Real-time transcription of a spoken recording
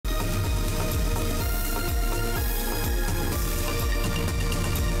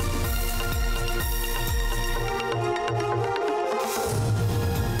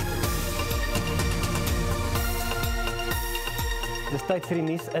Tyd vir die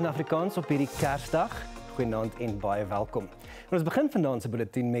nuus in Afrikaans op hierdie Kersdag. Goeienaand en baie welkom. Ons begin vanaand se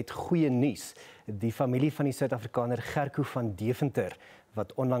bulletin met goeie nuus. Die familie van die Suid-Afrikaner Gerco van Deventer,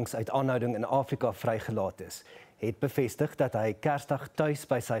 wat onlangs uit aanhouding in Afrika vrygelaat is, het bevestig dat hy Kersdag tuis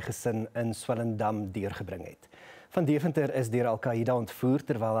by sy gesin in Swellendam deurgebring het. Van Deventer is deur Al-Qaeda ontvoer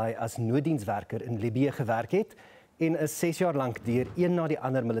terwyl hy as nooddienswerker in Libië gewerk het en is 6 jaar lank deur een na die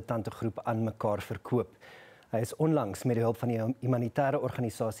ander militante groep aan mekaar verkoop. Hy is onlangs met die hulp van die humanitaire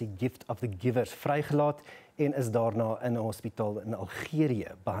organisasie Gift of the Givers vrygelaat en is daarna in 'n hospitaal in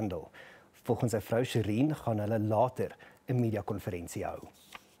Algerië behandel. Volgens sy vrou Shireen gaan hulle later 'n mediakonferensie hou.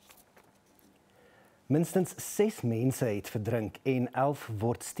 Minstens 6 mense het verdrink en 11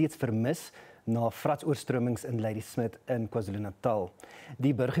 word steeds vermis na vratsoorstromings in Ladysmith in KwaZulu-Natal.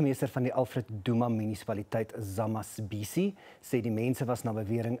 Die burgemeester van die Alfred Duma munisipaliteit SABC sê die mense was na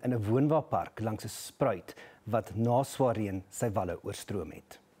bewering in 'n woonwapark langs 'n spruit wat na swaar reën sy walle oorstroom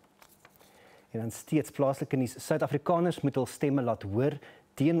het. En dan steeds plaaslike nuus, Suid-Afrikaners moet hul stemme laat hoor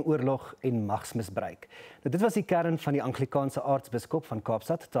teen oorlog en magsmisbruik. Dit was die kern van die Anglikaanse aartsbiskop van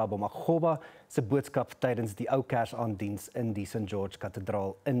Kaapstad, Thabo Makgoba, se boodskap tydens die ou Kersaanddiens in die St. George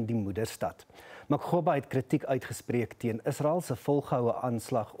Kathedraal in die moederstad. Makgoba het kritiek uitgespreek teen Israel se volgehoue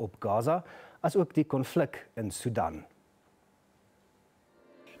aanslag op Gaza, asook die konflik in Sudan.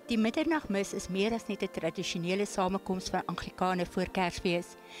 Die middernagmis is meer as net 'n tradisionele samekoms van Anglikane voor Kersfees.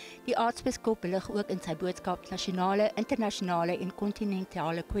 Die aartsbiskop belig ook in sy boodskap nasionale, internasionale en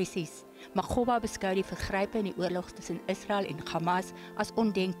kontinentale kwessies. Makgoba beskou die vergrype in die oorlog tussen Israel en Hamas as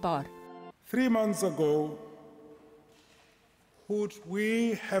ondenkbaar. 3 months ago, would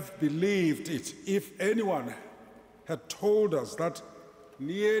we have believed it if anyone had told us that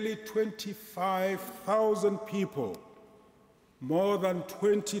nearly 25,000 people, more than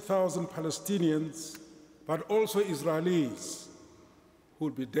 20,000 Palestinians, but also Israelis,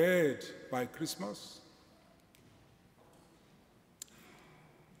 would be dead by Christmas?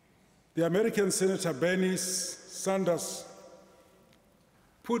 The American Senator Bernie Sanders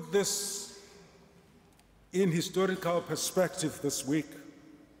put this in historical perspective this week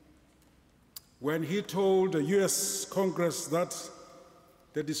when he told the US Congress that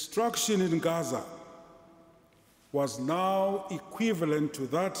the destruction in Gaza was now equivalent to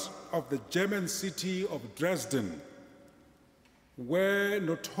that of the German city of Dresden, where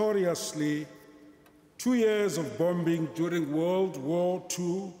notoriously 2 years of bombing during World War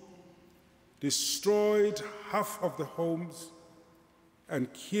II destroyed half of the homes and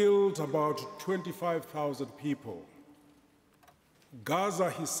killed about 25,000 people. Gaza,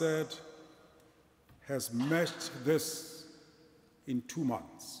 he said, has matched this in 2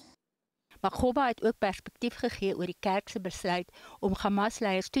 months. Makgoba het ook perspektief gegee oor die kerk se besluit om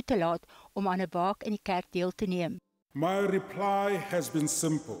Hamas-leiers toe te laat om aan 'n waak in die kerk deel te neem. My reply has been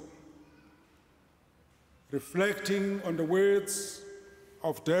simple. Reflecting on the words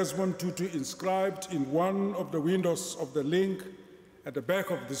of Desmond Tutu inscribed in one of the windows of the link at the back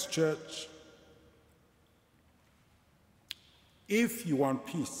of this church, if you want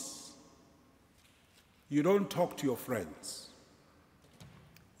peace, you don't talk to your friends,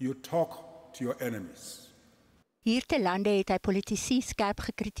 you talk to your enemies. Hiertelande het hy politici skerp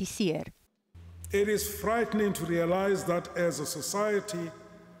gekritiseer. It is frightening to realize that as a society,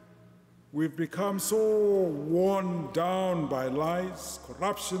 we've become so worn down by lies,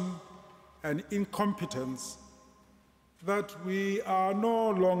 corruption, and incompetence that we are no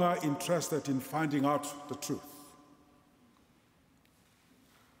longer interested in finding out the truth.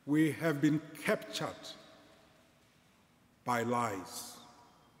 We have been captured by lies.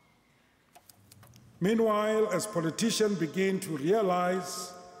 Meanwhile, as politicians begin to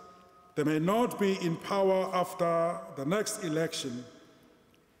realize they may not be in power after the next election,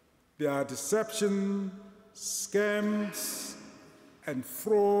 their deception, scams, and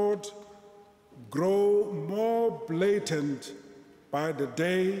fraud grow more blatant by the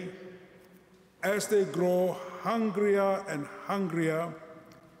day as they grow hungrier and hungrier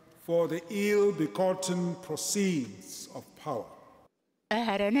for the ill-begotten proceeds of power. 'n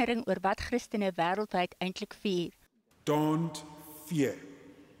Herinnering oor wat Christene wêreldwyd eintlik vier. Don't fear.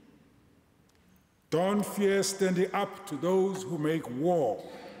 Don't fear standing up to those who make war.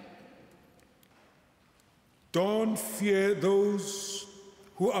 Don't fear those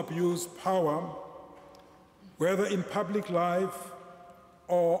who abuse power, whether in public life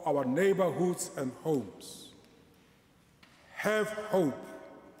or our neighborhoods and homes. Have hope,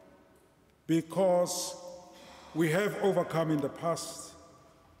 because we have overcome in the past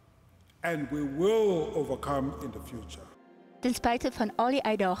and we will overcome in the future. Ten spyte van al die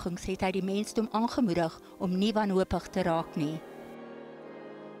uitdagings het hy die mensdom aangemoedig om nie wanhoopig te raak nie.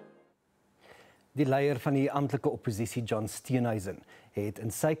 Die leier van die amptelike oppositie, John Steenhuisen, het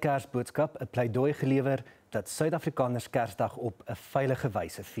in sy Kersboodskap 'n pleidooi gelewer dat Suid-Afrikaners Kersdag op 'n veilige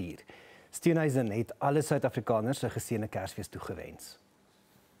wyse vier. Steenhuisen het alle Suid-Afrikaners 'n geseënde Kersfees toegewens.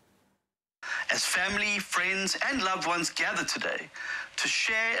 As family, friends and loved ones gather today to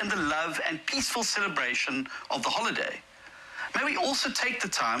share in the love and peaceful celebration of the holiday, may we also take the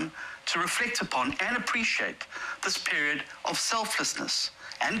time to reflect upon and appreciate this period of selflessness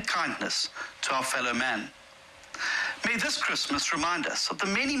and kindness to our fellow man. May this Christmas remind us of the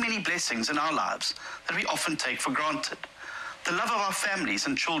many, many blessings in our lives that we often take for granted. The love of our families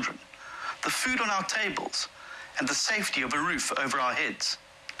and children, the food on our tables, and the safety of a roof over our heads.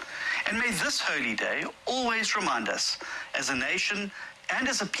 And may this holy day always remind us as a nation and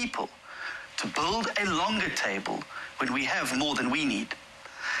as a people to build a longer table when we have more than we need.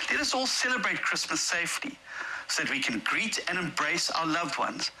 Let us all celebrate Christmas safely so that we can greet and embrace our loved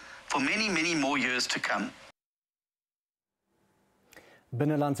ones for many, many more years to come.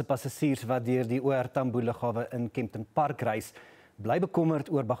 Binnelandse passasiers wat deur die OR Tambo lughawe in Kempton Park reis, bly bekommerd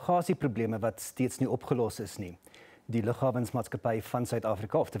oor bagasieprobleme wat steeds nie opgelos is nie. Die Lughawensmaatskappy van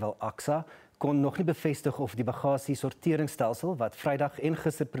Suid-Afrika, oftewel AXA, kon nog nie bevestig of die bagasiesorteringsstelsel wat Vrydag en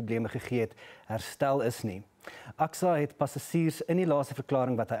gister probleme gegee het, herstel is nie. AXA het passasiers in die laaste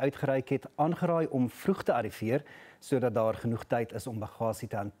verklaring wat hy uitgereik het, aangeraai om vroeg te arriveer, sodat daar genoeg tyd is om bagasie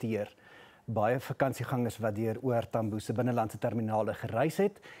te hanteer. Baie vakansiegangers wat deur OR Tambo se binnelandse terminale gereis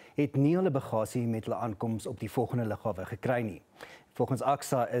het nie hulle bagasie met hulle aankoms op die volgende lughawe gekry nie. Volgens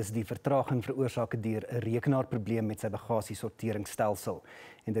AXA is die vertraging veroorsaak deur 'n rekenaarprobleem met sy bagasiesorteringsstelsel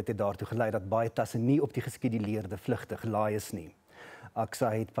en dit het daartoe gelei dat baie tasse nie op die geskeduleerde vlugte gelaai is nie. AXA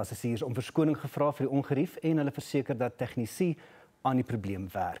het passasiers om verskoning gevra vir die ongerief en hulle verseker dat tegnisië aan die probleem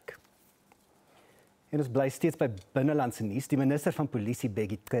werk. En ons bly steeds by binnelandse nuus. Die minister van Polisie,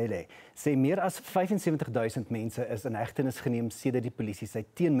 Beggy Cele, sê meer as 75.000 mense is in hegtenis geneem sedert die polisie sy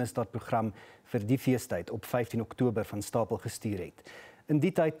teenmisdaadprogram vir die feestyd op 15 Oktober van stapel gestuur het. In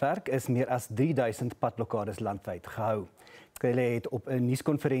die tydperk is meer as 3000 padblokkades landwyd gehou. Cele het op 'n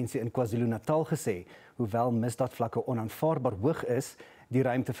nuuskonferensie in KwaZulu-Natal gesê, hoewel misdaadvlakke onaanvaarbaar hoog is, die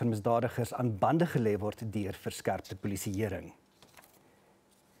ruimte vir misdadigers aan bande gelê word deur verskerpte polisieering.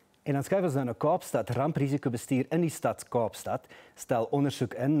 En dan skuif ons nou na Kaapstad. Ramprisikobestuur in die stad Kaapstad stel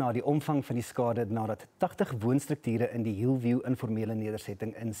ondersoek in na die omvang van die skade nadat 80 woonstrukture in die Hillview informele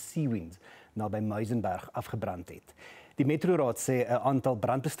nedersetting in Seawind naby Muizenberg afgebrand het. Die metroraad sê 'n aantal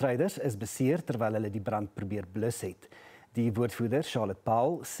brandbestryders is beseer terwyl hulle die brand probeer blus het. Die woordvoerder, Charlotte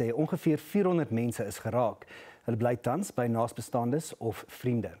Paul, sê ongeveer 400 mense is geraak. Hulle bly tans by naasbestaandes of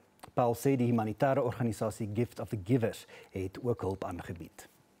vriende. Paul sê die humanitêre organisasie Gift of the Givers het ook hulp aangebied.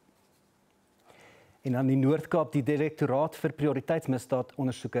 En aan die Noord-Kaap, die Direktoraat vir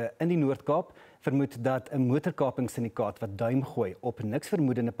Prioriteitsmisdaadondersoeke in die Noord-Kaap vermoed dat 'n motorkapingssyndikaat wat duim gooi op niks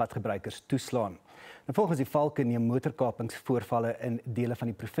vermoedende padgebruikers toeslaan. Nou volgens die valke neem motorkapingsvoorvalle in dele van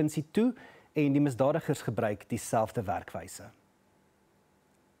die provinsie toe en die misdadigers gebruik dieselfde werkwyse.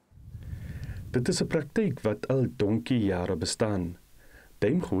 Dit is 'n praktyk wat al donkie jare bestaan.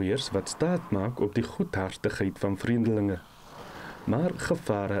 Duimgooiers wat staat maak op die goedhartigheid van vreemdelinge. Maar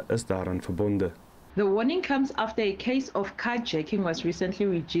gevare is daaraan verbonde. The warning comes after a case of carjacking was recently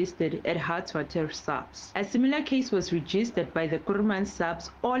registered at Hartswater subs. A similar case was registered by the Kurman subs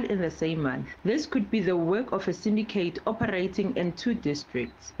all in the same month. This could be the work of a syndicate operating in 2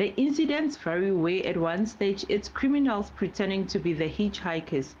 districts. The incidents vary where at one stage it's criminals pretending to be the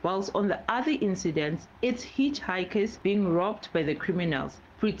hitchhikers, whilst on the other incidents it's hitchhikers being robbed by the criminals,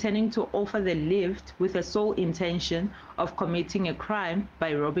 pretending to offer the lift with the sole intention of committing a crime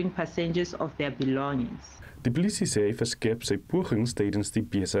by robbing passengers of their belongings. Die polisie sê hy verskep sy pogings tydens die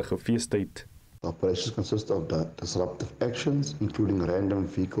besige feestyd. Operations consist of disruptive actions, including random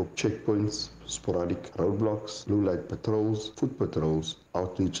vehicle checkpoints, sporadic roadblocks, blue light patrols, foot patrols,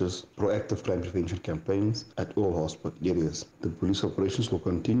 outreaches, proactive crime prevention campaigns at all hotspot areas. The police operations will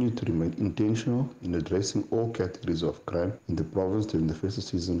continue to remain intentional in addressing all categories of crime in the province during the festive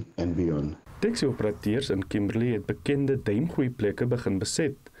season and beyond. Taxi-operateurs in Kimberley het bekende duimgooiplekke begin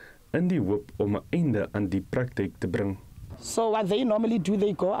beset in die hoop om 'n einde aan die praktyk te bring. So what they normally do,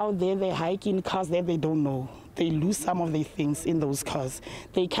 they go out there, they hike in cars that they don't know. They lose some of their things in those cars.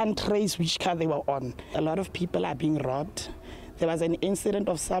 They can't trace which car they were on. A lot of people are being robbed. There was an incident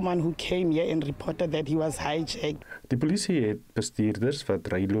of someone who came here and reported that he was hijacked. Die polisie het bestuurders wat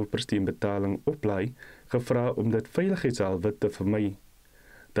rylopers teen betaling oplaai gevra om dit veiligheidshalwe te vermy.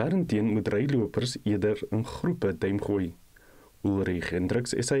 Daarenteen moet rylopers eerder in groepe duimgooi. Ulrich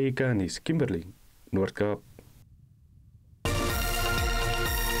Hendriks, SABC Nuus, Kimberley, Noord-Kaap.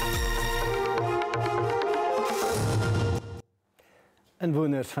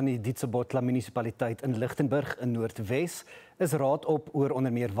 Inwoners van die Dietsobotla munisipaliteit in Lichtenburg in Noordwes is raad op oor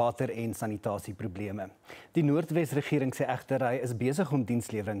onder meer water- en sanitasieprobleme. Die Noordwes regering sê egter hy is besig om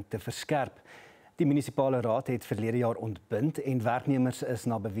dienslewering te verskerp. Die munisipale raad het verlede jaar ontbind en werknemers is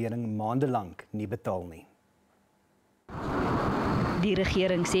na bewering maandelang nie betaal nie. Die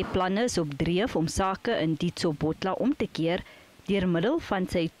regering sê planne is op dreef om sake in Dietsobotla om te keer deur middel van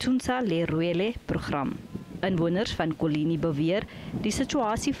sy Tunsa Lerwele program. Inwoners van Kolini beweer die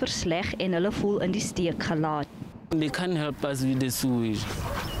situasie versleg en hulle voel in die steek gelaat. They can't help us with the sewage.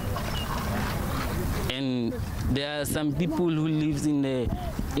 And there are some people who lives in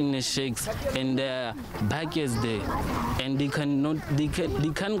the shacks and there are buckets there and they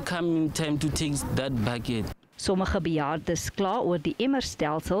can't come in time to take that bucket. Sommige bejaardes kla oor die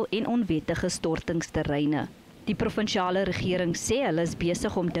emmerstelsel en onwettige stortingsterreine. Die provinsiale regering sê hulle is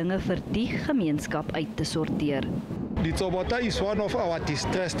besig om dinge vir die gemeenskap uit te sorteer. Dietsobotla is one of our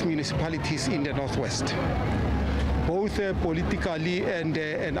distressed municipalities in the Northwest, both politically and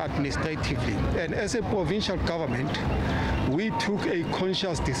administratively. And as a provincial government, we took a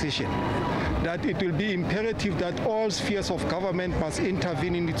conscious decision that it will be imperative that all spheres of government must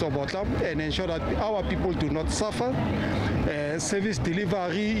intervene in Dietsobotla and ensure that our people do not suffer. Service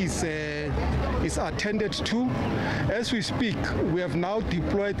delivery is attended to. As we speak, we have now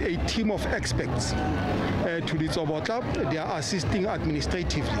deployed a team of experts to Dietsobotla. They are assisting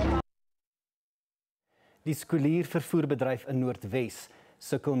administratively. Die skoliervervoerbedryf in Noordwes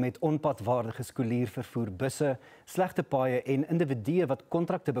sukkel met onpadwaardige skoliervervoerbusse, slegte paaie en individue wat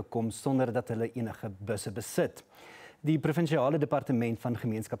kontrakte bekom sonder dat hulle enige busse besit. Die provinsiale departement van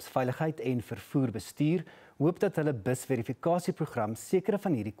gemeenskapsveiligheid en vervoerbestuur hoop dat hulle busverifikasieprogram sekere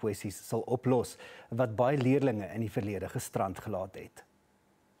van hierdie kwessies sal oplos wat baie leerlinge in die verlede gestrand gelaat het.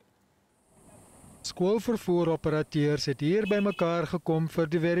 Skoolvervoeroperateurs het hier bymekaar gekom vir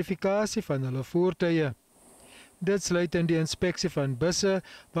die verifikasie van hulle voertuie. Dit sluit in die inspeksie van busse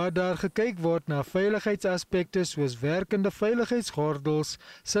waar daar gekyk word na veiligheidsaspekte soos werkende veiligheidsgordels,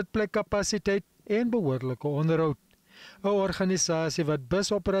 sitplekkapasiteit en behoorlike onderhoud. 'n Organisasie wat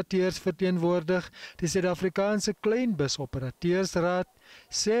busoperateurs verteenwoordig, die Suid-Afrikaanse Klein Busoperateursraad,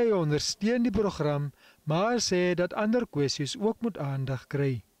 sê hy ondersteun die program, maar sê dat ander kwessies ook moet aandag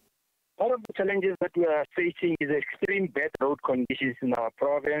kry. One of the challenges that we are facing is extreme bad road conditions in our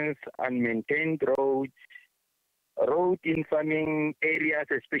province, unmaintained roads, road in farming areas,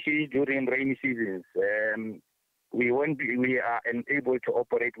 especially during rainy seasons. We are unable to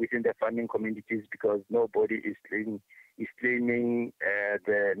operate within the farming communities because nobody is claiming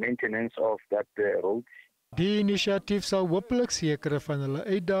the maintenance of that road. Die inisiatief sal hopelik sekere van hulle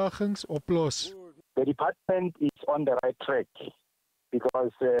uitdagings oplos. The department is on the right track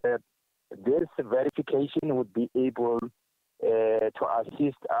because this verification would be able to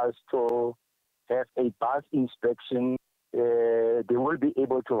assist us to have a bus inspection. They will be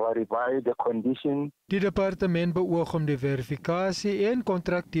able to verify the condition. Die departement beoog om die verifikasie en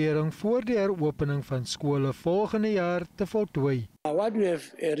kontraktering voor die heropening van skole volgende jaar te voltooi. What we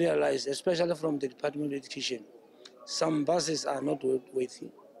have realized, especially from the Department of Education, some buses are not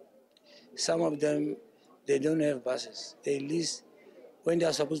working. Some of them, they don't have buses. They lease when they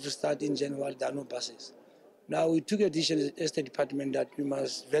are supposed to start in January, there are no buses. Now we took a decision as the department that we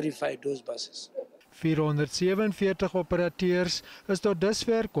must verify those buses. 447 operateurs is tot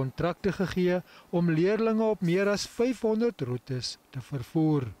dusver kontrakte gegee om leerlinge op meer as 500 roetes te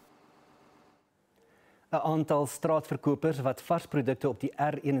vervoer. 'n Aantal straatverkopers wat varsprodukte op die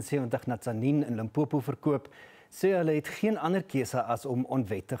R71 na Tzaneen in Limpopo verkoop, sê hulle het geen ander keuse as om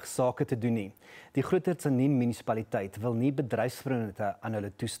onwettig sake te doen nie. Die groter Tzaneen munisipaliteit wil nie bedryfsvriende aan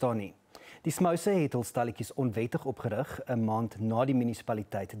hulle toestaan nie. Die smouse het hul stalletjies onwettig opgerig 'n maand na die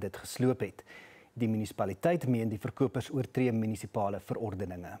munisipaliteit dit gesloop het. Die munisipaliteit meen die verkopers oortree munisipale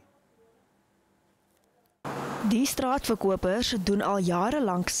verordeninge. Die straatverkopers doen al jare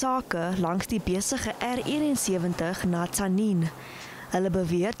lank sake langs die besige R71 na Tzaneen. Hulle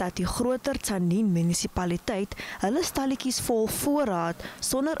beweer dat die groter Tzaneen munisipaliteit hulle stalletjies vol voorraad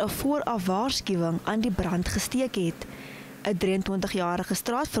sonder 'n vooraf waarskuwing aan die brand gesteek het. 'n 23-jarige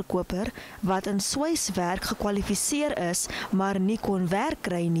straatverkoper wat in sweiswerk gekwalifiseer is, maar nie kon werk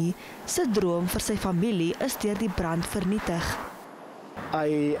kry nie, se droom vir sy familie is deur die brand vernietig.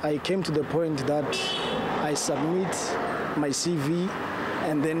 I came to the point that I submit my CV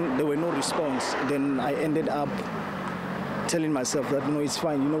and then there were no response. Then I ended up telling myself that no, it's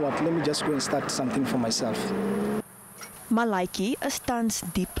fine. You know what? Let me just go and start something for myself. Malaiki is tans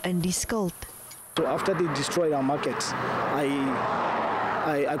diep in die skuld. So after they destroyed our markets,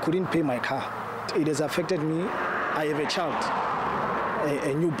 I couldn't pay my car. It has affected me. I have a child.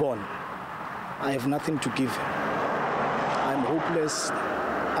 a newborn. I have nothing to give. I'm hopeless.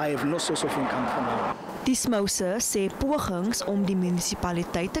 I have no source of income for now. Die smouse sê pogings om die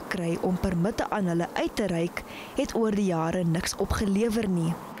munisipaliteit te kry om permitte aan hulle uit te reik, het oor die jare niks opgelewer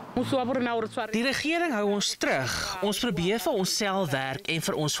nie. Die regering hou ons terug. Ons probeer vir onsself werk en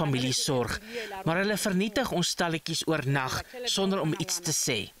vir ons familie sorg, maar hulle vernietig ons stalletjies oornag sonder om iets te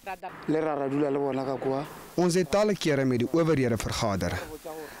sê. Ons het talle kere met die owerhede vergader.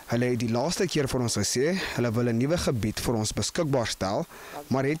 Hulle het die laaste keer vir ons gesê, hulle wil 'n nuwe gebied vir ons beskikbaar stel,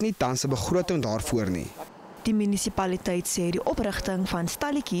 maar het nie tans 'n begroting daarvoor nie. Die munisipaliteit sê die oprigting van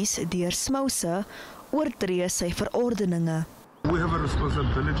stalletjies deur smouse oortree sy verordeninge. We have a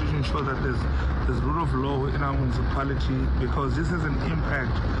responsibility to ensure that there's rule of law in our municipality because this has an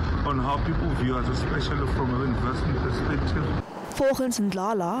impact on how people view us, especially from an investment perspective. Volgens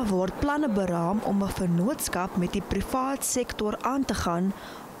Ndlala word planne beraam om 'n vennootskap met die privaat sektor aan te gaan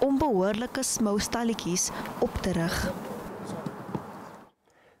om behoorlike smoustalletjies op te rig.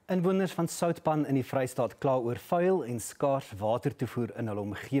 Inwoners van Soutpan in die Vrystaat kla oor vuil en skaars watertoevoer in hul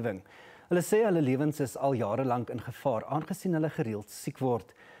omgewing. Hulle sê hulle lewens is al jare lank in gevaar aangesien hulle gereeld siek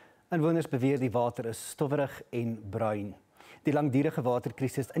word. Inwoners beweer die water is stowwerig en bruin. Die langdurige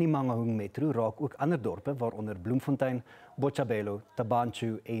waterkrisis in die Mangaung Metro raak ook ander dorpe waaronder Bloemfontein, Botshabelo,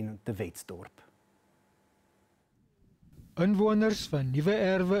 Tabanchu en De Wetsdorp. Inwoners van Nuwe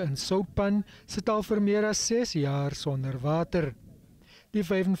Erwe in Soutpan sit al vir meer as 6 jaar sonder water. Die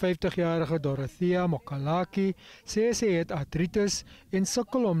 55-jarige Dorothea Mokalaki sê sy het artritis en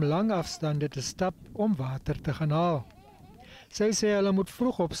sukkel om lang afstande te stap om water te gaan haal. Sy sê hulle moet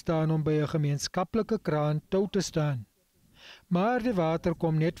vroeg opstaan om by 'n gemeenskaplike kraan toe te staan. Maar die water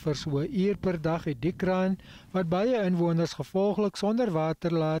kom net vir so 'n uur per dag uit die kraan, wat baie inwoners gevolglik sonder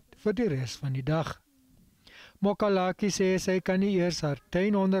water laat vir die res van die dag. Mokalaki sê sy kan nie eers haar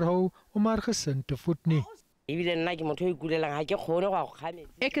tuin onderhou om haar gesin te voed nie.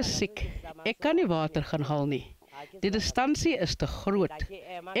 Ek is siek. Ek kan nie water gaan haal nie. Die distansie is te groot.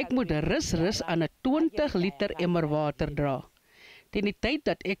 Ek moet rus aan 'n 20 liter emmer water dra. Teen die tyd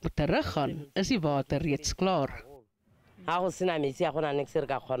dat ek moet teruggaan, is die water reeds klaar.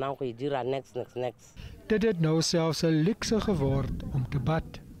 Dit het nou selfs 'n luukse geword om te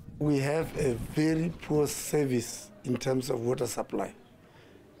bad. We have a very poor service in terms of water supply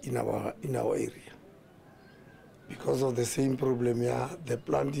in our area. Because of the same problem here, the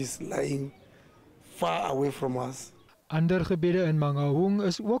plant is lying far away from us. Ander gebiede in Mangaung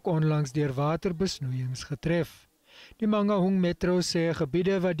is ook onlangs deur waterbesnoeiings getref. Die Mangaung Metro sê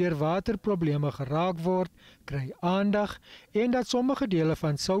gebiede wat deur waterprobleme geraak word, kry aandag en dat sommige dele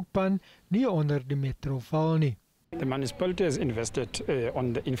van Soutpan nie onder die metro val nie. The municipality has invested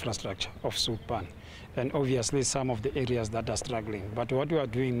on the infrastructure of Soutpan and obviously some of the areas that are struggling. But what we are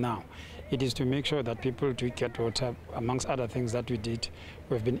doing now, it is to make sure that people do get water. Amongst other things that we did,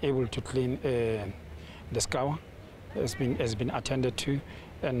 we've been able to clean the scour, has been attended to,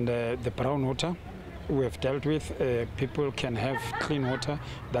 and the brown water we have dealt with. People can have clean water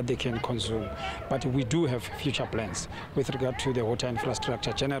that they can consume. But we do have future plans with regard to the water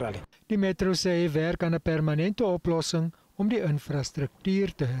infrastructure generally. Die metro sê hy werk aan 'n permanente oplossing om die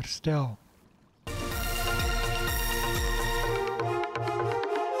infrastruktuur te herstel.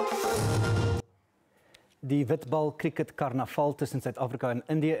 Die witbal cricket karnaval tussen Suid-Afrika en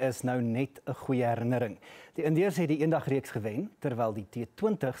Indië is nou net 'n goeie herinnering. Die Indiërs het die eendagreeks gewen terwyl die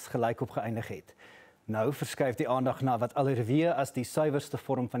T20's gelyk op geëindig het. Nou verskuif die aandag na wat alreeds as die suiwerste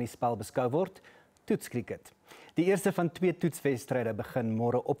vorm van die spel beskou word, toetskriket. Die eerste van 2 toetswedstryde begin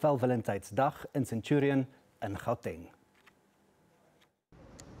môre op Welwillendheidsdag in Centurion in Gauteng.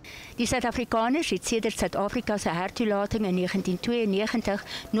 Die Suid-Afrikaners het sedert Suid-Afrika se hertoelating in 1992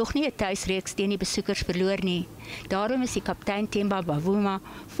 nog nie 'n tuisreeks teen die besoekers verloor nie. Daarom is die kaptein Themba Bavuma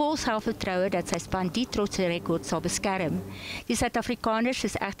vol selfvertroue dat sy span die trotse rekord sal beskerm. Die Suid-Afrikaners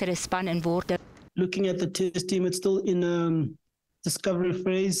is egter 'n span in wording. Looking at the test team, it's still in discovery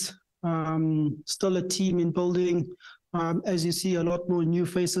phase. Still a team in building. As you see, a lot more new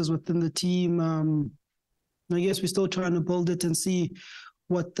faces within the team. I guess we're still trying to build it and see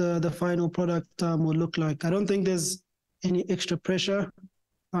what the final product will look like. I don't think there's any extra pressure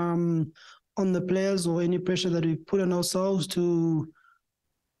on the players or any pressure that we put on ourselves to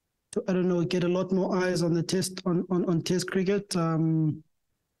I don't know, get a lot more eyes on the test on test cricket.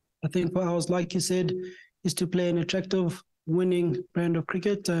 I think for us, like you said, is to play an attractive, winning brand of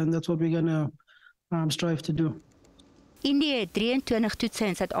cricket, and that's what we're going to strive to do. Indië het 23 toetse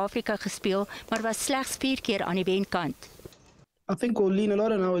in Suid-Afrika gespeel, maar was slegs 4 keer aan die wenkant. I think we'll lean a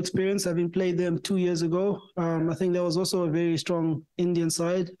lot on our experience, having played them 2 years ago. I think there was also a very strong Indian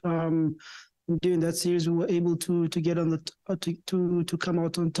side. During that series, we were able to get on the to come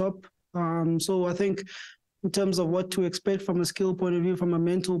out on top. So I think in terms of what to expect from a skill point of view, from a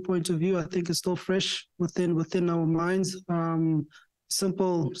mental point of view, I think it's still fresh within our minds.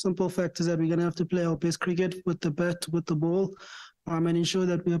 Simple fact is that we're going to have to play our best cricket with the bat, with the ball, and ensure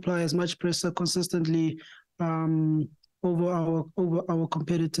that we apply as much pressure consistently over our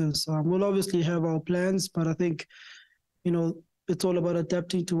competitors. We'll obviously have our plans, but I think, it's all about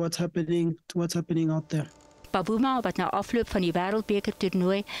adapting to what's happening out there. Pavuma, wat na afloop van die Wêreldbeker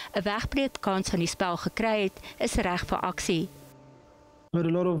toernooi 'n wegbreekkans van die spel gekry het, is reg vir aksie. I had a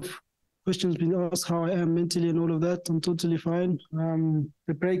lot of questions being asked how I am mentally and all of that. I'm totally fine.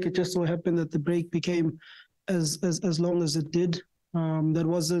 The break, it just so happened that the break became as long as it did. That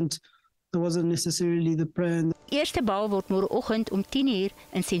wasn't necessarily the plan. Eerste bal word môreoggend om 10:00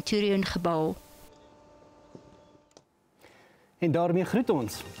 in Centurion gebal. En daarmee groet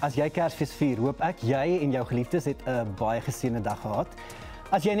ons. As jy Kersfees vier, hoop ek jy en jou geliefdes het 'n baie geseënde dag gehad.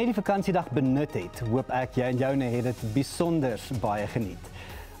 As jy net die vakansiedag benut het, hoop ek jy en joune het dit besonder baie geniet.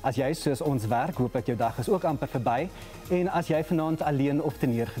 As jy soos ons werk, hoop ek jou dag is ook amper verby. En as jy vanaand alleen of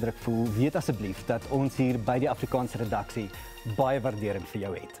teneergedruk voel, weet asseblief dat ons hier by die Afrikaanse redaksie baie waardering vir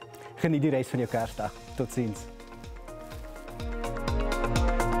jou het. Geniet die res van jou Kersdag. Totsiens.